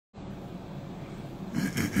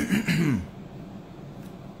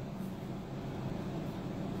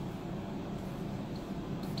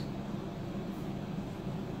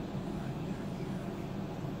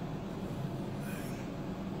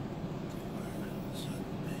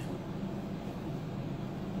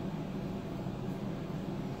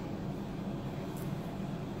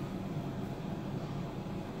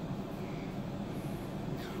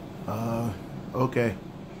Okay.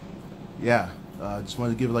 Yeah. Just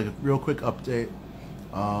wanted to give like a real quick update.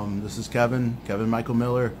 This is Kevin Michael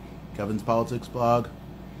Miller, Kevin's Politics blog,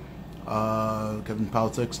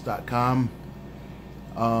 kevinspolitics.com.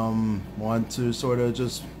 Want to sort of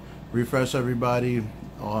just refresh everybody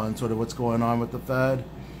on sort of what's going on with the Fed.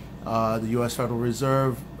 The U.S. Federal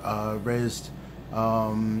Reserve raised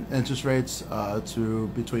interest rates to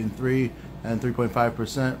between 3 and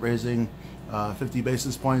 3.5%, raising 50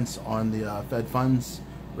 basis points on the Fed funds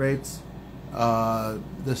rates.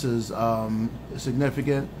 This is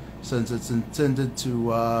significant since it's intended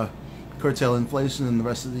to curtail inflation in the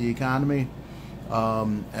rest of the economy,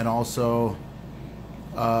 and also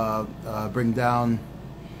bring down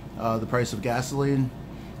the price of gasoline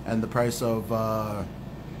and the price of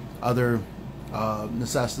other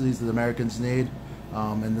necessities that Americans need,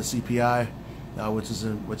 and the CPI, which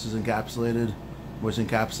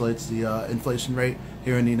encapsulates the inflation rate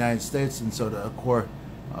here in the United States, and so the core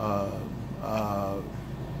the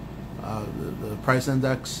price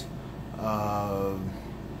index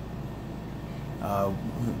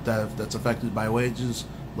that's affected by wages,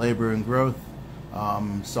 labor, and growth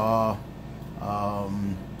saw a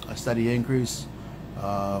steady increase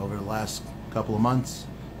over the last couple of months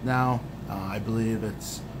now. I believe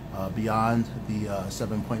it's beyond the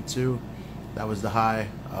 7.2. That was the high,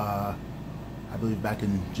 I believe, back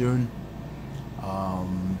in June.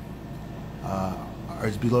 Or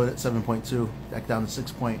it's below that 7.2, back down to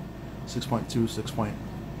 6.2,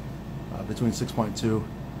 between 6.2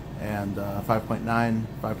 and 5.9,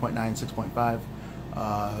 6.5.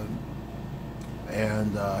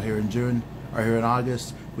 And here in June, or here in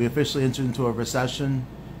August, we officially entered into a recession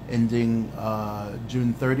ending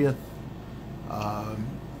June 30th,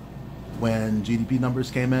 when GDP numbers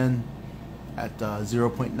came in at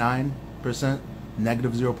 0.9%,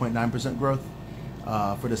 negative 0.9% growth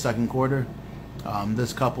for the second quarter.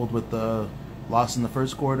 This coupled with the loss in the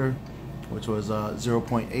first quarter, which was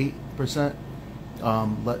 0.8%,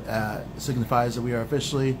 signifies that we are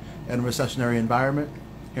officially in a recessionary environment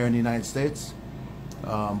here in the United States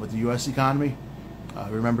with the U.S. economy.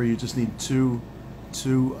 Remember, you just need two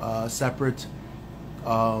separate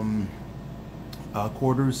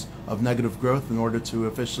quarters of negative growth in order to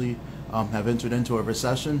officially have entered into a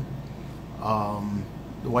recession.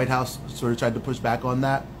 The White House sort of tried to push back on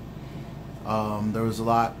that. There was a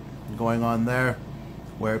lot going on there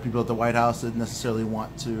where people at the White House didn't necessarily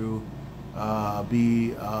want to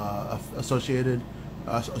associate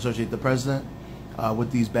the president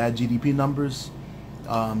with these bad GDP numbers.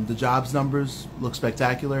 The jobs numbers look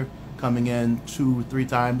spectacular, coming in 2-3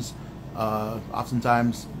 times,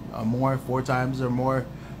 oftentimes more, 4 times or more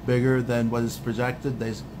bigger than what is projected.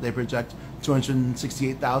 They project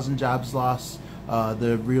 268,000 jobs lost.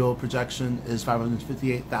 The real projection is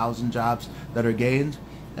 558,000 jobs that are gained,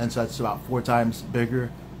 and so that's about 4 times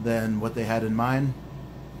bigger than what they had in mind.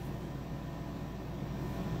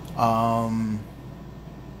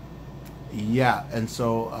 Yeah, and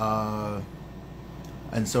so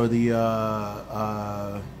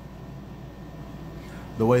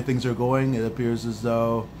the way things are going, it appears as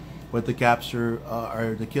though with the capture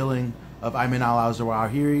or the killing of Ayman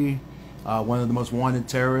al-Zawahiri, one of the most wanted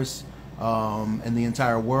terrorists in the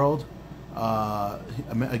entire world.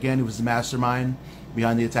 Again, he was the mastermind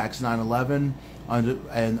behind the attacks 9/11,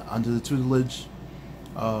 under the tutelage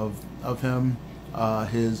of him,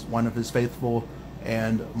 one of his faithful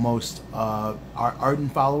and most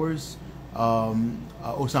ardent followers,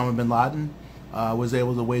 Osama bin Laden, was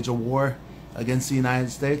able to wage a war against the United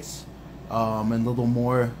States, and little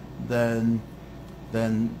more than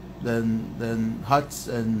huts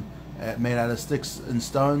and made out of sticks and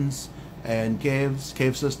stones and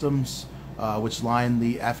cave systems, which line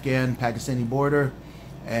the Afghan-Pakistani border,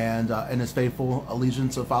 and his faithful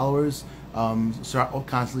allegiance of followers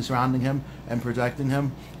constantly surrounding him and protecting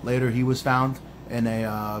him. Later, he was found in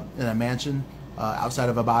a mansion outside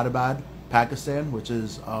of Abbottabad, Pakistan, which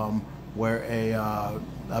is where a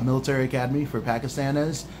military academy for Pakistan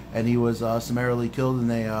is, and he was summarily killed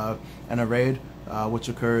in a raid which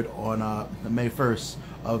occurred on May 1st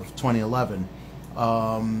of 2011.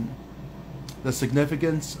 The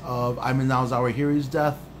significance of Ayman al-Zawahiri's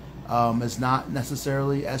death is not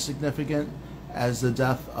necessarily as significant as the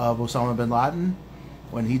death of Osama bin Laden.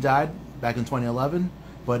 when he died back in 2011.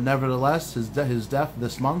 But nevertheless, his death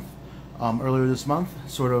this month, earlier this month,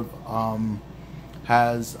 sort of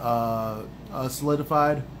has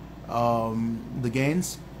solidified the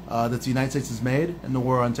gains that the United States has made in the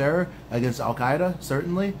war on terror against Al-Qaeda,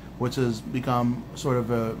 certainly, which has become sort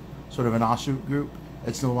of an offshoot group.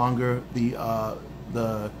 It's no longer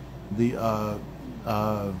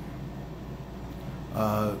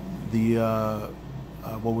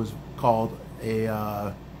what was called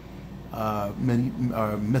a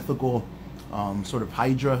mythical sort of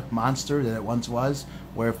Hydra monster that it once was,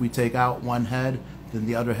 where if we take out one head, then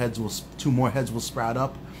the other two more heads will sprout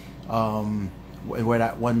up. Where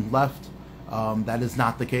that one left, that is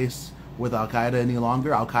not the case with Al-Qaeda any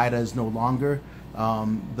longer. Al-Qaeda is no longer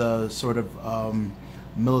the sort of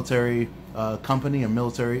military company or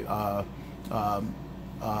military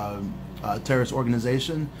terrorist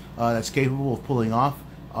organization that's capable of pulling off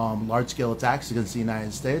large-scale attacks against the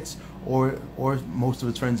United States or most of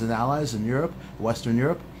its friends and allies in Europe, Western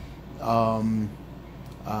Europe.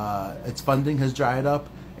 Its funding has dried up.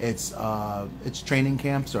 Its training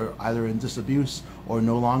camps are either in disabuse or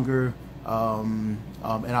no longer in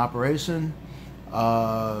operation.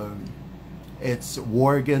 Its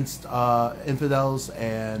war against infidels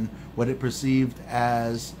and what it perceived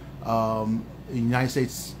as United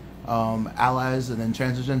States allies and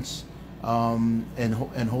intransigents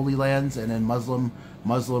in Holy Lands and in Muslim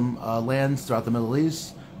lands throughout the Middle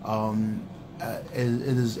East. It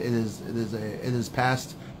is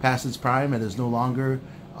past its prime. It is no longer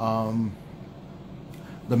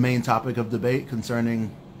the main topic of debate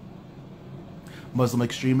concerning Muslim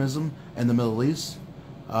extremism in the Middle East.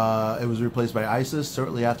 It was replaced by ISIS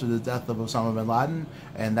certainly after the death of Osama bin Laden,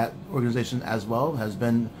 and that organization as well has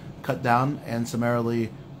been cut down and summarily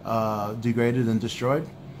degraded and destroyed.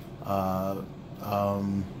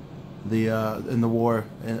 In the war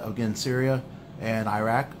against Syria and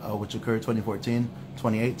Iraq, which occurred 2014,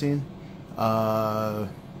 2018.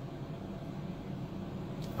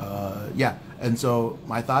 Yeah, and so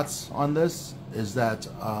my thoughts on this is that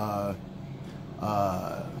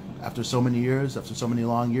after so many years, after so many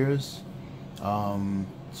long years,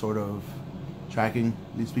 sort of tracking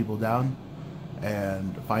these people down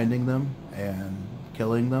and finding them and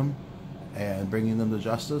killing them and bringing them to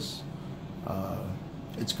justice,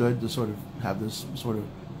 it's good to sort of have this sort of,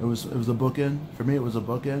 it was a bookend. For me, it was a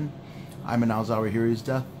bookend. Ayman al-Zawahiri's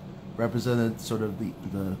death represented sort of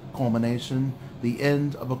the culmination, the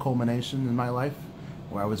end of a culmination in my life,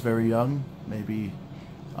 where I was very young, maybe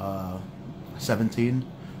 17,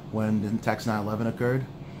 when the attacks 9/11 occurred,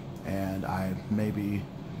 and I maybe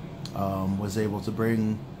was able to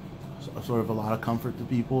bring sort of a lot of comfort to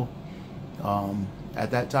people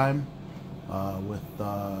at that time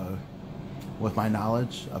with my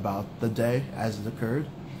knowledge about the day as it occurred.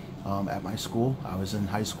 At my school, I was in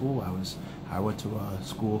high school. I went to a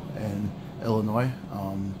school in Illinois,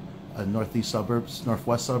 northwest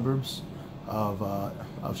suburbs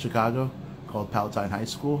of Chicago, called Palatine High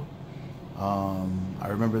School. I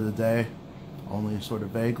remember the day only sort of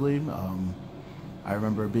vaguely. I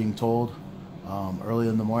remember being told early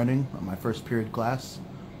in the morning, in my first period class,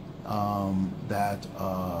 that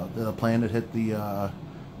the plane had hit the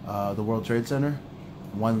World Trade Center,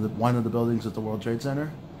 one of the buildings at the World Trade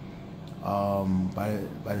Center. By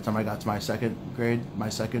the time I got to my second grade, my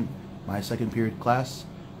second period class,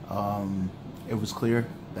 it was clear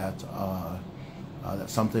that that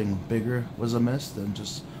something bigger was amiss than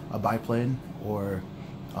just a biplane, or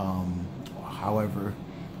however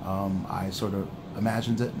I sort of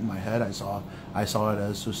imagined it in my head. I saw it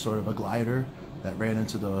as just sort of a glider that ran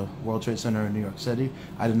into the World Trade Center in New York City.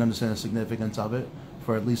 I didn't understand the significance of it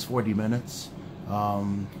for at least 40 minutes.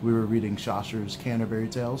 We were reading Chaucer's Canterbury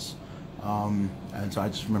Tales, and so I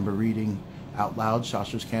just remember reading out loud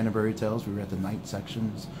Chaucer's Canterbury Tales. We were at the ninth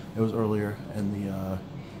sections. It was earlier in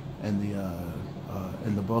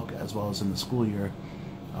the book as well as in the school year,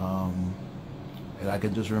 and I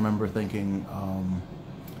can just remember thinking,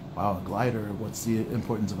 wow, a glider, what's the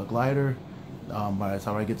importance of a glider? By the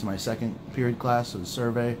time I get to my second period class, it was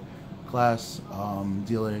survey class,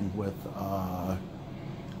 dealing with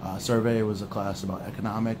survey was a class about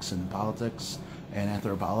economics and politics and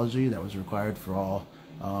anthropology that was required for all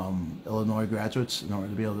Illinois graduates in order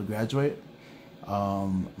to be able to graduate.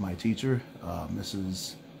 My teacher,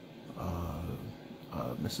 Mrs.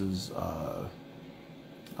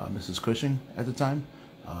 Cushing at the time,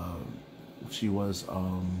 she was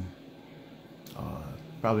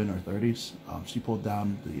probably in her 30s. She pulled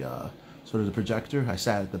down the sort of the projector. I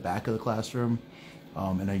sat at the back of the classroom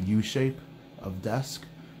in a U shape of desk,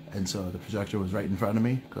 and so the projector was right in front of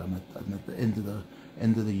me because I'm at the end of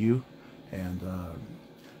into the U, and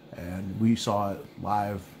we saw it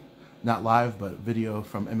live, not live, but video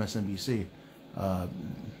from MSNBC.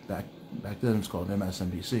 Back then it was called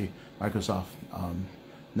MSNBC, Microsoft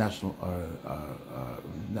National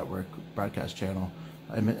Network Broadcast Channel,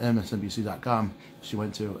 MSNBC.com. She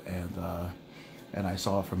went to, and I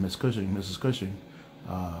saw from Mrs. Cushing,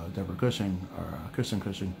 Deborah Cushing, or Kristen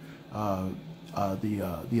Cushing,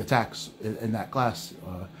 the attacks in that class.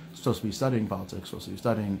 Supposed to be studying politics, supposed to be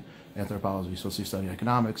studying anthropology, supposed to be studying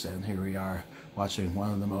economics, and here we are watching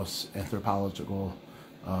one of the most anthropological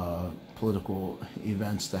political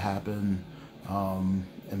events to happen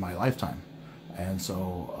in my lifetime. And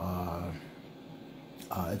so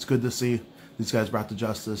it's good to see these guys brought to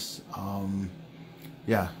justice.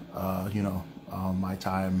 My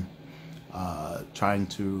time trying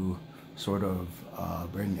to sort of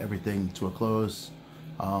bring everything to a close.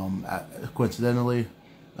 Coincidentally,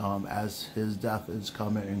 as his death is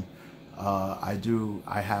coming,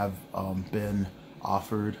 I have been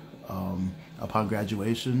offered upon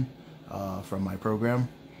graduation from my program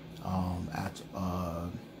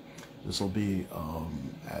this will be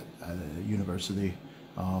at a university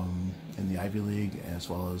in the Ivy League, as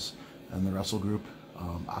well as in the Russell Group,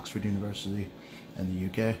 Oxford University in the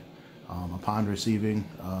UK. Upon receiving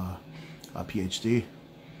a PhD,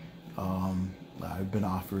 I've been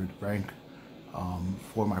offered rank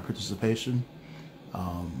for my participation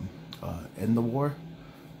in the war,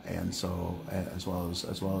 and so as well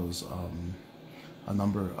as a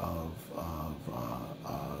number of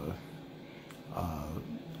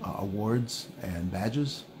awards and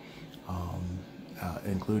badges,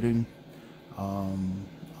 including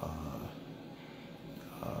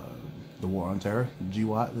the War on Terror,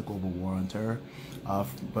 GWAT, the Global War on Terror,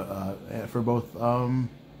 for both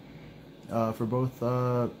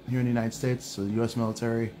here in the United States, so the U.S.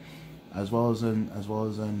 military, as well as in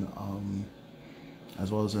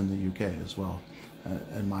the UK as well.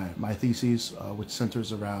 And my thesis, which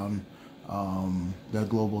centers around the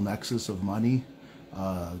global nexus of money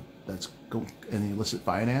that's in illicit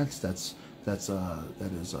finance that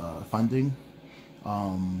is funding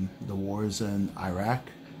the wars in Iraq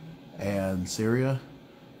and Syria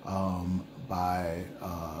by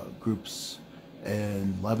groups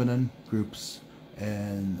in Lebanon, groups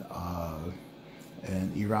in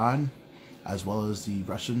Iran, as well as the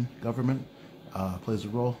Russian government plays a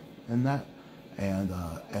role in that, and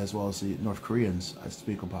as well as the North Koreans I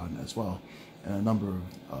speak upon as well, and a number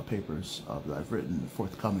of papers that I've written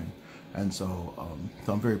forthcoming. And so,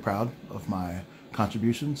 I'm very proud of my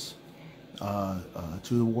contributions to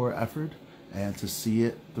the war effort and to see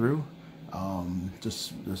it through.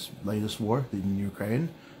 Just this latest war in Ukraine,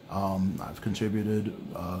 I've contributed,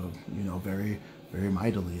 very, very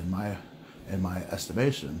mightily in my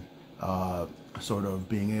estimation. Sort of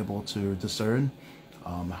being able to discern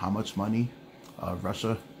how much money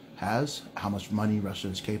Russia has, how much money Russia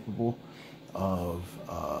is capable of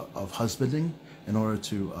husbanding in order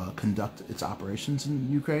to conduct its operations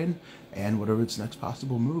in Ukraine, and whatever its next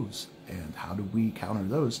possible moves, and how do we counter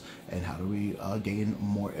those, and how do we gain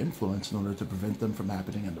more influence in order to prevent them from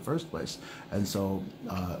happening in the first place. And so,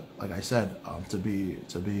 like I said, to be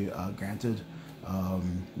granted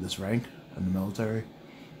this rank in the military,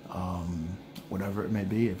 whatever it may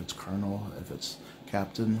be, if it's colonel, if it's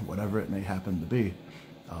captain, whatever it may happen to be,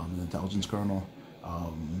 an intelligence colonel,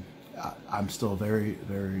 I'm still very,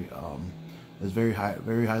 very, is very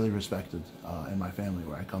highly respected in my family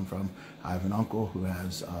where I come from. I have an uncle who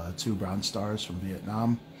has 2 Bronze Stars from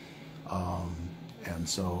Vietnam, and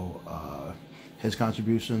so his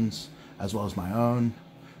contributions, as well as my own,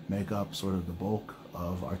 make up sort of the bulk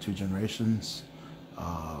of our 2 generations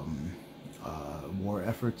war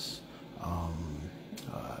efforts,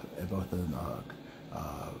 both in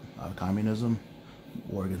communism,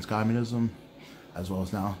 war against communism, as well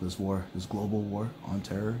as now this global war on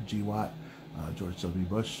terror, GWAT, George W.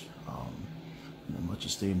 Bush, much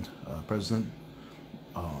esteemed president,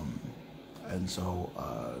 and so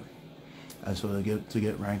to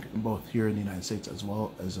get rank both here in the United States as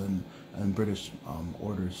well as in British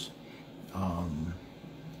orders,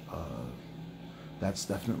 that's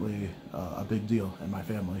definitely a big deal in my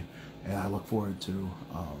family, and I look forward to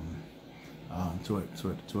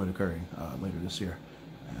it occurring later this year,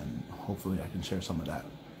 and hopefully I can share some of that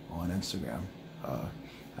on Instagram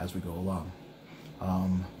as we go along.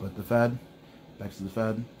 But the Fed, back to the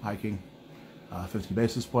Fed, hiking 50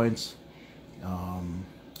 basis points.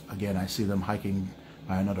 Again, I see them hiking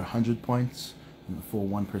by another 100 points, a full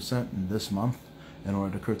 1% in this month in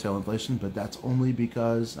order to curtail inflation, but that's only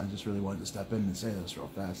because, I just really wanted to step in and say this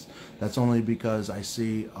real fast, that's only because I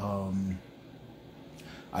see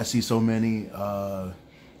I see so many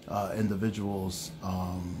individuals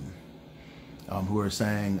who are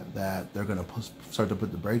saying that they're going to start to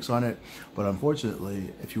put the brakes on it. But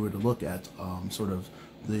unfortunately, if you were to look at sort of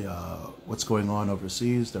the what's going on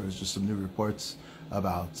overseas, there was just some new reports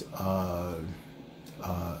about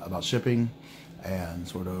shipping and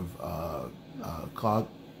sort of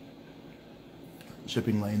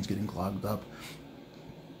shipping lanes getting clogged up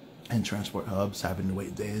and transport hubs having to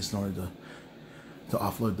wait days in order to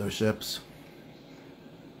offload their ships.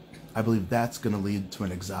 I believe that's going to lead to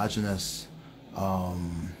an exogenous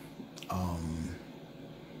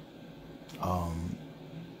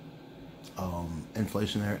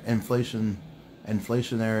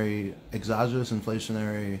exogenous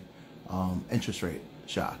inflationary interest rate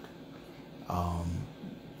shock,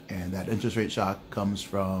 and that interest rate shock comes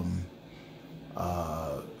from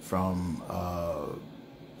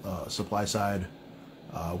supply side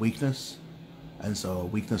weakness, and so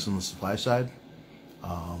weakness on the supply side,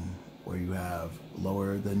 where you have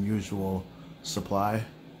lower than usual supply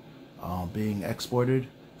being exported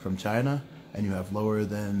from China, and you have lower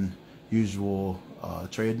than usual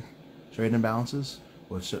trade imbalances,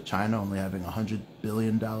 with China only having $100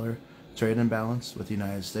 billion trade imbalance with the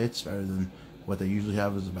United States, rather than what they usually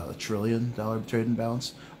have is about $1 trillion trade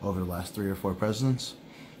imbalance over the last 3 or 4 presidents.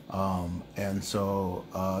 And so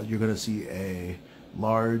you're going to see a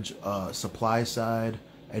large supply side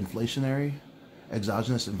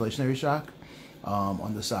exogenous inflationary shock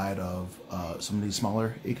on the side of some of these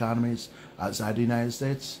smaller economies outside the United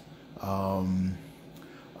States, and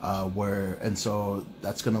so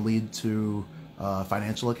that's going to lead to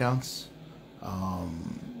financial accounts.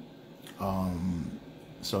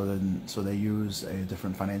 So they use a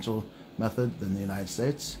different financial method than the United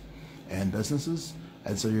States and businesses,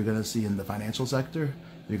 and so you're going to see in the financial sector,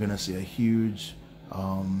 you're going to see a huge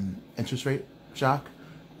interest rate shock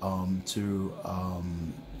to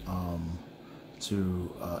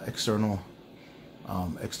external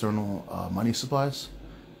money supplies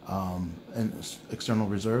and external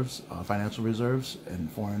reserves, financial reserves, and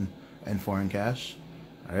foreign cash.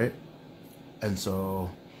 All right, and so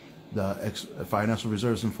the financial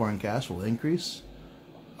reserves and foreign cash will increase,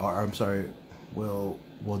 or will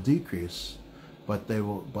decrease, but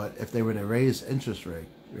if they were to raise interest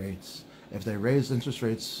rates, if they raise interest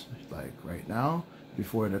rates like right now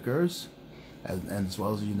before it occurs, and as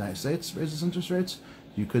well as the United States raises interest rates,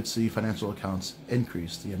 you could see financial accounts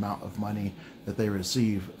increase. The amount of money that they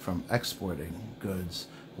receive from exporting goods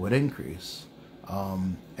would increase,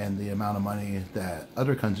 and the amount of money that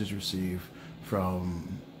other countries receive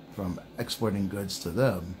from exporting goods to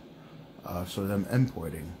them, so them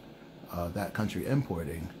importing, that country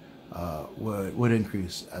importing, would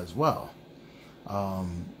increase as well.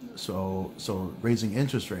 So raising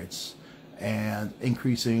interest rates and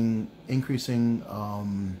increasing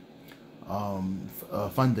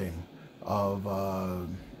funding of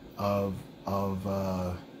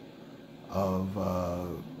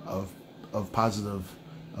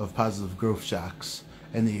positive growth shocks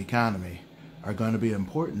in the economy are going to be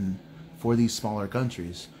important for these smaller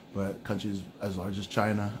countries, but countries as large as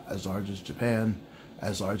China, as large as Japan,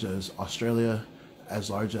 as large as Australia, as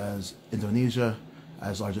large as Indonesia,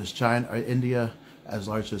 as large as China or India, as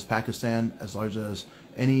large as Pakistan, as large as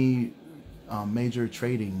any major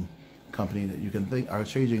trading company that you can think, or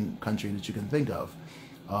trading country that you can think of.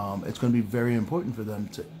 It's going to be very important for them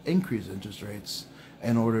to increase interest rates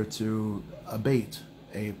in order to abate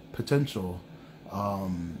a potential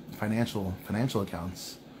financial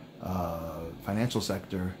accounts, financial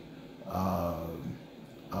sector,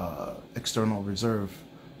 external reserve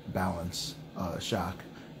balance shock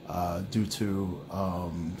due to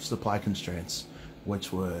supply constraints,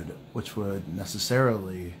 which would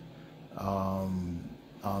necessarily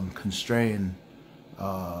constrain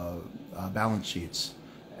balance sheets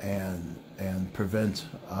and prevent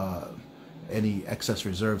any excess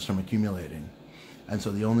reserves from accumulating. And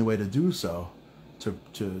so the only way to do so, to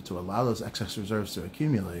allow those excess reserves to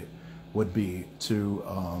accumulate, would be to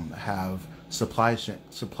have supply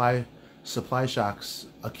shocks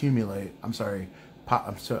accumulate.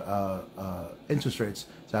 Interest rates,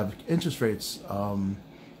 to have interest rates,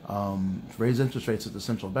 raise interest rates at the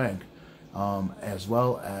central bank, as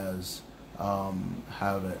well as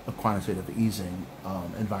have a quantitative easing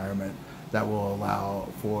environment that will allow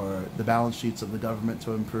for the balance sheets of the government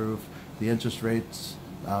to improve. The interest rates,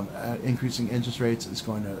 increasing interest rates is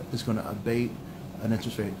going to abate an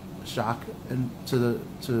interest rate shock to the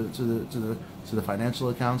financial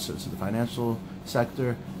accounts, or to the financial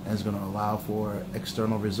sector, and is going to allow for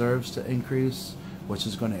external reserves to increase, which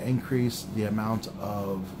is going to increase the amount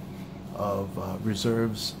of of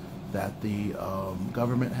reserves that the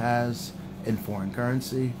government has in foreign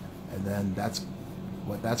currency, and then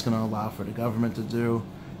what that's going to allow for the government to do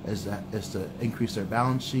is to increase their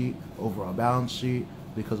overall balance sheet,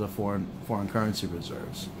 because of foreign currency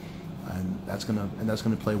reserves, and that's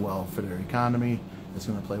gonna play well for their economy. It's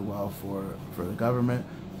gonna play well for the government.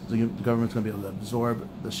 The government's gonna be able to absorb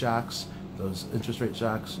the shocks, those interest rate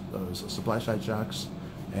shocks, those supply side shocks,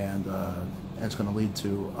 and it's gonna lead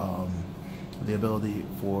to the ability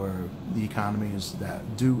for the economies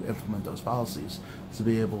that do implement those policies to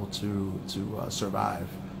be able to survive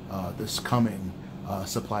this coming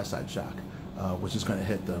supply side shock, which is going to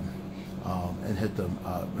hit them and hit them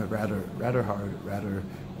rather hard,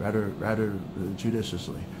 rather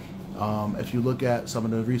judiciously. If you look at some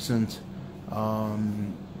of the recent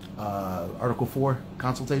Article 4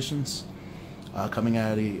 consultations coming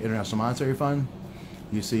out of the International Monetary Fund,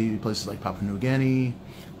 you see places like Papua New Guinea,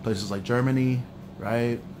 places like Germany,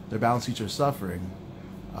 right? Their balance sheets are suffering.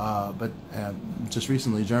 But just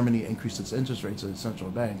recently, Germany increased its interest rates at its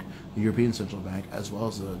central bank, the European Central Bank, as well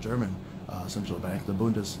as the German central bank, the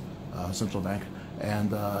Bundes central bank,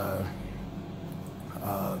 and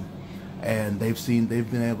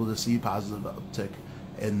they've been able to see positive uptick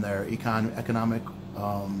in their economic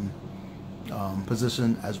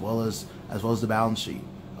position, as well as the balance sheet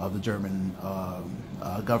of the German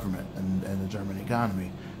government and the German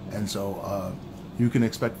economy. And so you can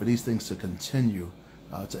expect for these things to continue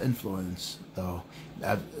to influence, though,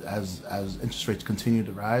 as interest rates continue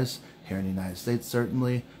to rise here in the United States,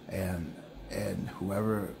 certainly, and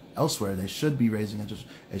whoever elsewhere, they should be raising interest.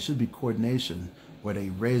 It should be coordination where they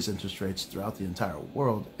raise interest rates throughout the entire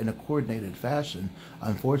world in a coordinated fashion.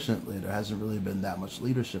 Unfortunately, there hasn't really been that much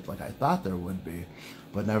leadership like I thought there would be,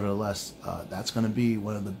 but nevertheless, that's going to be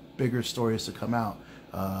one of the bigger stories to come out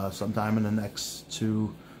sometime in the next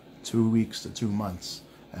two weeks to 2 months.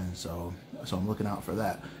 And so I'm looking out for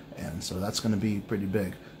that, and so that's going to be pretty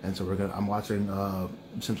big. And so I'm watching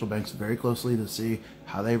central banks very closely to see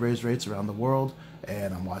how they raise rates around the world,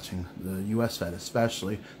 and I'm watching the U.S. Fed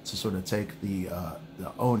especially to sort of take the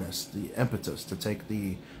onus, the impetus to take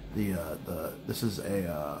this is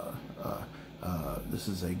a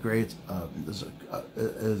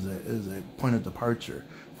point of departure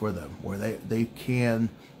for them, where they can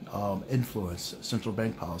influence central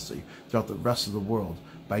bank policy throughout the rest of the world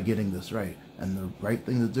by getting this right. And the right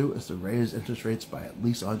thing to do is to raise interest rates by at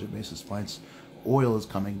least 100 basis points. Oil is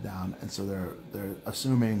coming down, and so they're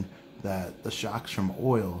assuming that the shocks from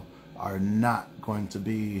oil are not going to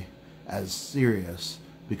be as serious,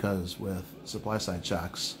 because with supply side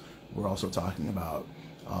shocks, we're also talking about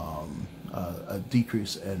a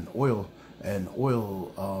decrease in oil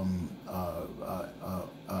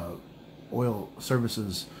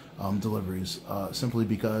services deliveries, simply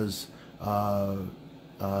because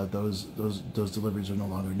those deliveries are no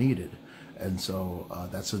longer needed. And so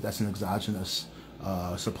that's an exogenous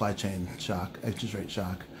supply chain shock, interest rate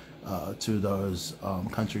shock, to those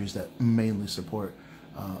countries that mainly support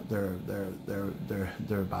their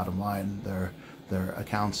bottom line, their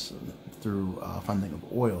accounts through funding of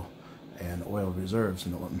oil and oil reserves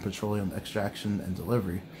and petroleum extraction and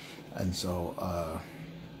delivery. And so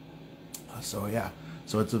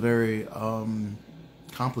so it's a very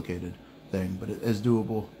complicated thing, but it is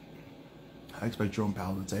doable. I expect Jerome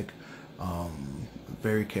Powell to take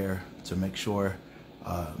very care to make sure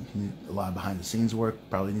a lot of behind the scenes work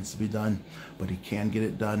probably needs to be done, but he can get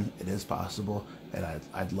it done. It is possible, and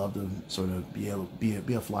I'd love to sort of be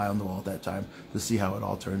a fly on the wall at that time to see how it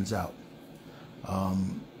all turns out. I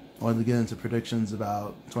wanted to get into predictions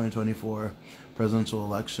about 2024 presidential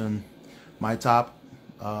election. My top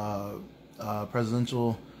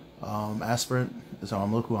presidential aspirant is how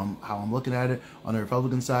I'm looking at it on the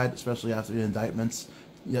Republican side, especially after the indictments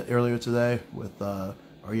earlier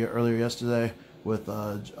yesterday with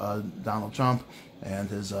Donald Trump and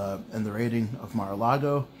his and the raiding of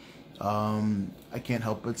Mar-a-Lago. I can't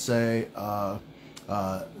help but say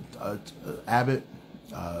Abbott,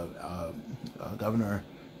 Governor,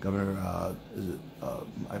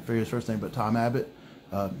 I forget his first name, but Tom Abbott.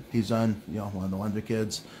 He's done, one of the Wonder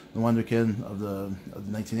Kids, the Wonder Kid of the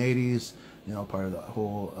 1980s, part of the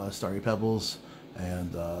whole Starry Pebbles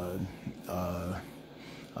and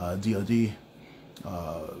DOD,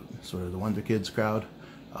 sort of the Wonder Kids crowd.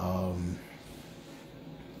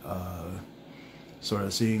 Sort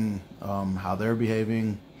of seeing how they're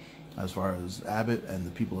behaving as far as Abbott and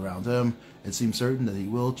the people around him. It seems certain that he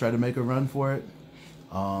will try to make a run for it.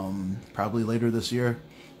 Probably later this year.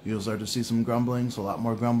 You'll start to see some grumblings, a lot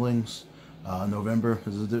more grumblings. November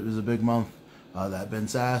is a big month. That Ben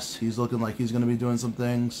Sass, he's looking like he's going to be doing some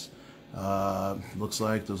things. Looks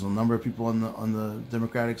like there's a number of people on the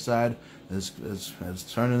Democratic side. It's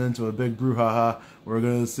turning into a big brouhaha. We're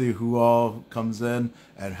going to see who all comes in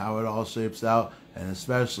and how it all shapes out, and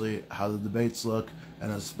especially how the debates look,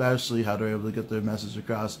 and especially how they're able to get their message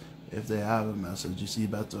across if they have a message. You see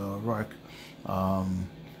Beto O'Rourke.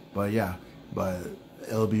 But yeah, but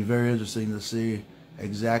it'll be very interesting to see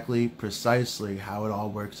exactly, precisely how it all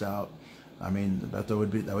works out. I mean, that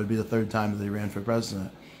would be the third time that he ran for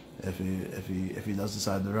president, if he does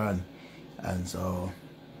decide to run, and so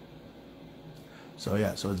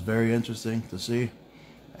yeah, so it's very interesting to see,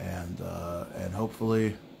 and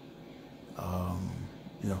hopefully,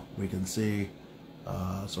 you know, we can see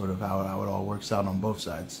sort of how it all works out on both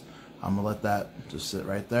sides. I'm gonna let that just sit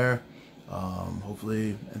right there.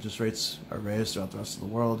 Hopefully, interest rates are raised throughout the rest of the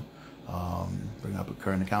world. Bring up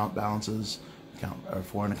current account balances,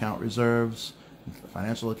 foreign account reserves,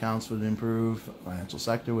 financial accounts would improve, financial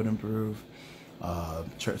sector would improve,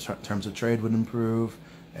 terms of trade would improve,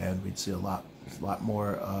 and we'd see a lot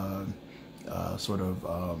more sort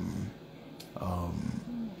of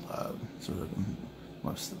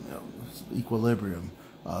equilibrium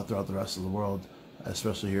throughout the rest of the world,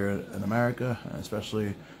 especially here in America, and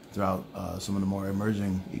especially throughout some of the more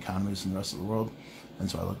emerging economies in the rest of the world. And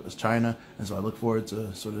so I look at China, and so I look forward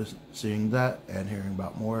to sort of seeing that and hearing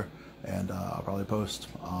about more. And I'll probably post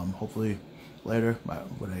hopefully later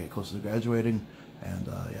when I get closer to graduating. And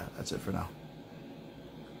yeah, that's it for now.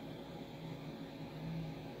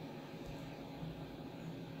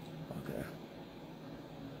 Okay.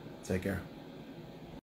 Take care.